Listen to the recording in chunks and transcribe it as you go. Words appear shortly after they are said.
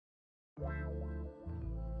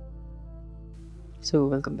So,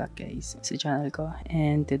 welcome back guys sa channel ko,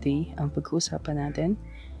 and today, ang pag-uusapan natin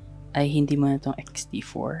ay hindi muna itong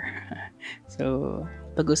X-T4. So,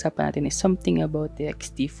 pag-uusapan natin is something about the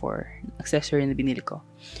X-T4 accessory na binili ko,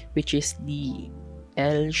 which is the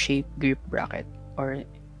L-shaped grip bracket or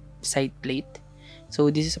side plate.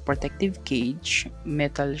 So, this is a protective cage,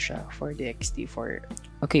 metal siya for the X-T4.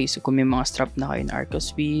 Okay, so kung may mga strap na kayo na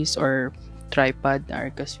Arca-Swiss or tripod na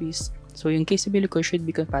Arca-Swiss, so yung case na bili ko should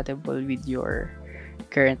be compatible with your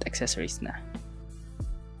current accessories na.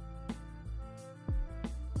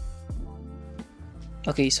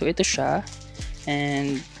 Okay, so ito siya,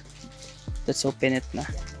 and let's open it na.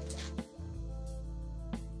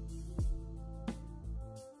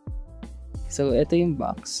 So ito yung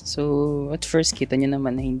box. So at first kita nyo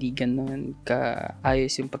naman na hindi ganun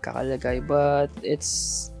kaayos yung pagkakalagay, but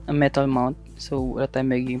it's a metal mount, so wala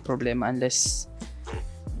tayong magiging problema unless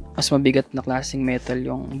mas mabigat na klaseng metal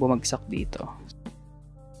yung bumagsak dito.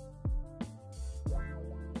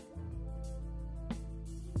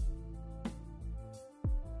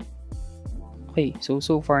 Okay, so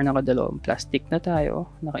far nakadalawang plastic na tayo,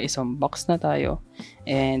 naka-isang box na tayo,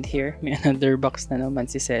 and here may another box na naman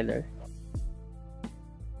si seller.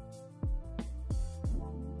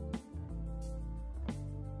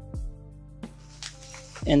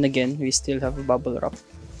 And again, we still have a bubble wrap.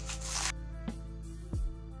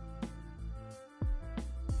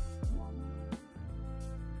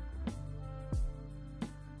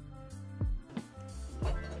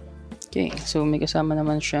 Okay, so may kasama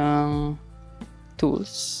naman siyang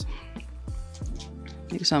tools.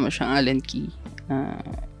 May kasama siyang Allen key.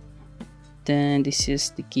 Then this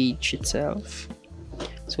is the cage itself.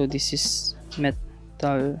 So this is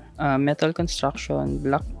metal construction,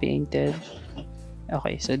 black painted.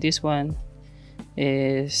 Okay, so this one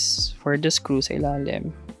is for the screw sa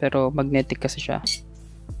ilalim, pero magnetic kasi siya.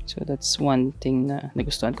 So that's one thing na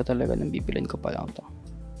nagustuhan ko talaga nang bibilin ko pa lang to.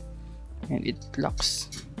 And it locks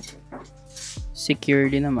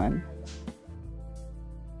securely naman.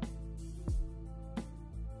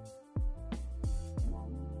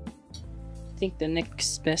 I think the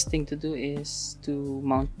next best thing to do is to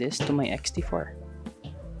mount this to my X-T4.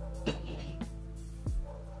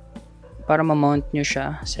 Para ma-mount nyo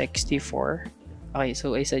siya sa X-T4, okay,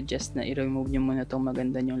 so I suggest na i-remove nyo muna itong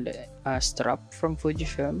maganda yung strap from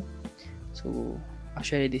Fujifilm. So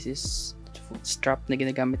actually this is strap na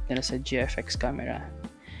ginagamit nila sa GFX camera.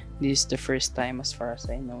 This is the first time as far as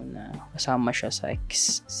I know na kasama siya sa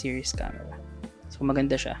X series camera. So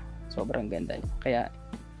maganda siya, sobrang ganda niya.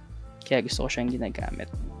 Kaya gusto ko siyang ginagamit.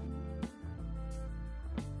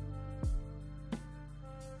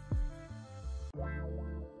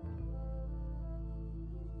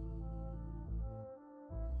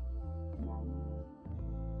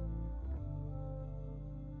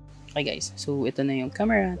 Okay guys, so ito na yung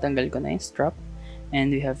camera, tanggal ko na yung strap, and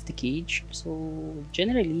we have the cage. So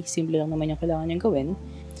generally, simple lang naman yung kailangan nyo gawin.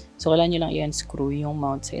 So kailangan nyo lang i-unscrew yung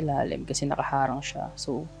mount sa ilalim kasi nakaharang siya.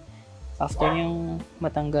 So after yung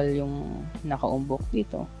matanggal yung nakaumbok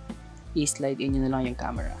dito, i-slide in nyo na lang yung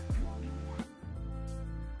camera.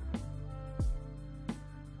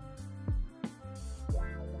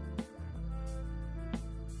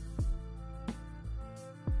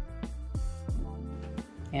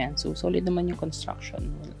 Ayan, so solid naman yung construction.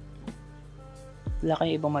 Wala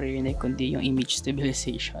kayong ibang maririnig kundi yung image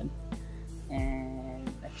stabilization. And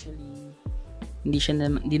actually,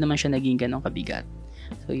 hindi naman siya naging ganong kabigat.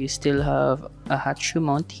 So you still have a hot shoe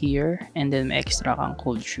mount here, and then may extra kang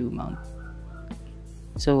cold shoe mount.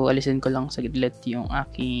 So alisin ko lang saglit yung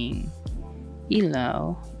aking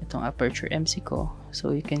ilaw, itong Aputure MC ko.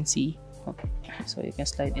 So you can see, so you can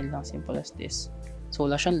slide in lang, simple as this. So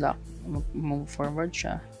wala siyang lock, move forward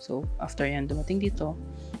siya. So after yan dumating dito,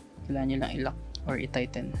 kailangan nyo lang i-lock or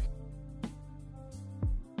i-tighten.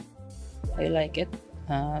 I like it.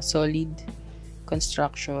 Solid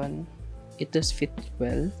construction. It does fit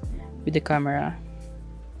well with the camera.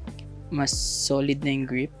 Mas solid na yung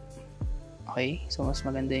grip. Okay, so mas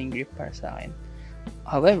maganda yung grip para sa akin.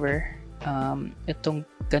 However, itong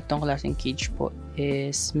ganitong klaseng cage po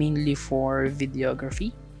is mainly for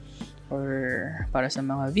videography or para sa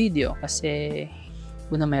mga video, kasi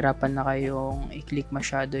una mahirapan na kayong i-click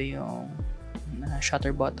masyado yung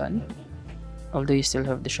shutter button. Although you still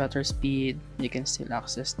have the shutter speed, you can still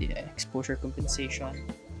access the exposure compensation.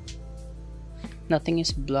 Nothing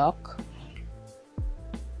is blocked.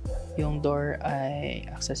 Yung door ay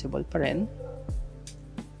accessible pa rin.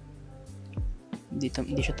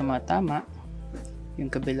 Hindi siya tumatama.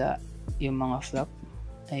 Yung kabila, yung mga flap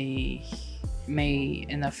ay may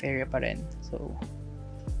enough area pa rin. So,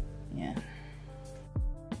 yan.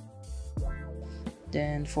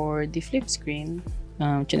 Then for the flip screen,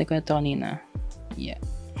 chinek ko na ito kanina. Yeah.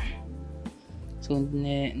 So,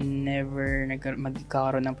 never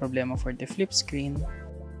magkakaroon ng problema for the flip screen.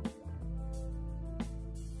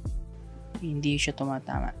 Hindi siya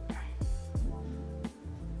tumatama.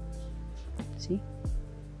 See?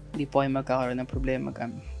 Hindi po kayo magkakaroon ng problema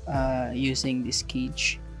using this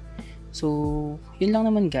cage. So, yun lang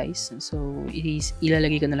naman guys. So,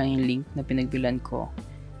 ilalagay ko na lang yung link na pinagbilan ko.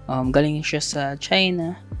 Galing siya sa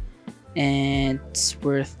China and it's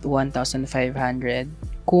worth 1,500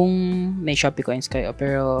 kung may Shopee coins kayo,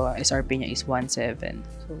 pero SRP niya is 1,700.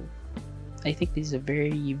 So, I think this is a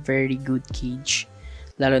very, very good cage.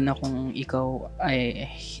 Lalo na kung ikaw ay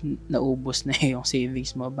naubos na yung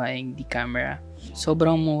savings mo buying the camera.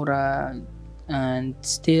 Sobrang mura and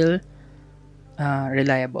still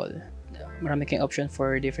reliable. Marami kayong option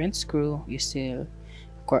for different screw.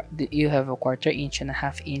 You have a 1/4 inch and a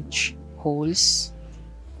 1/2 inch holes.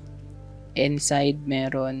 Inside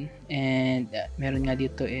meron, and meron nga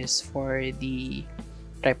dito is for the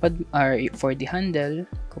tripod or for the handle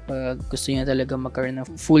kapag gusto niyo talaga magkaroon ng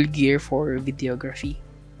full gear for videography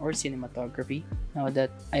or cinematography. Now that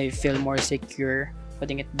I feel more secure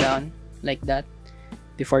putting it down like that.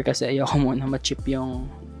 Before kasi ayoko muna ma-chip yung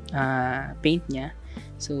paint niya.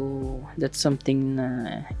 So that's something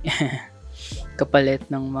na kapalit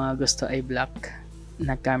ng mga gusto ay black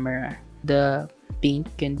na camera. The paint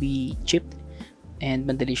can be chipped and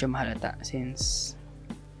madali siya mahalata since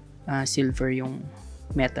silver yung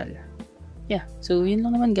metal. Yeah, so yun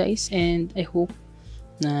lang naman guys, and I hope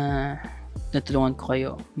na natulungan ko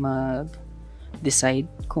kayo mag-decide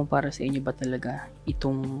kung para sa inyo ba talaga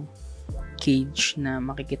itong cage na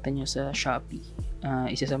makikita nyo sa Shopee.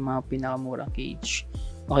 Isa sa mga pinakamurang cage.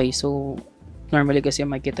 Okay, so normally kasi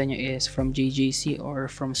makikita nyo is from JJC or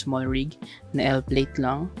from small rig na L-plate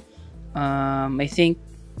lang. I think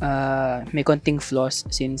may konting flaws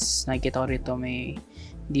since nakikita ko rito may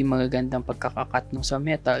hindi magagandang pagkakakat nung sa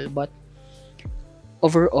metal, but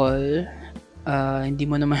overall hindi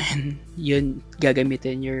mo naman yun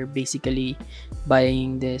gagamitin. You're basically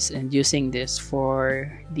buying this and using this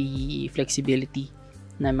for the flexibility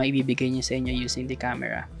na maibibigay niya sa inyo using the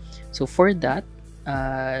camera. So for that,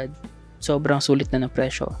 sobrang sulit na ng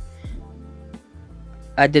presyo.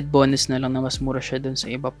 Added bonus na lang na mas mura siya dun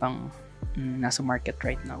sa iba pang nasa market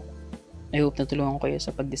right now. I hope natulungan ko kayo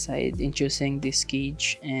sa pag-decide in choosing this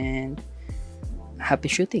cage, and happy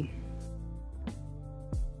shooting!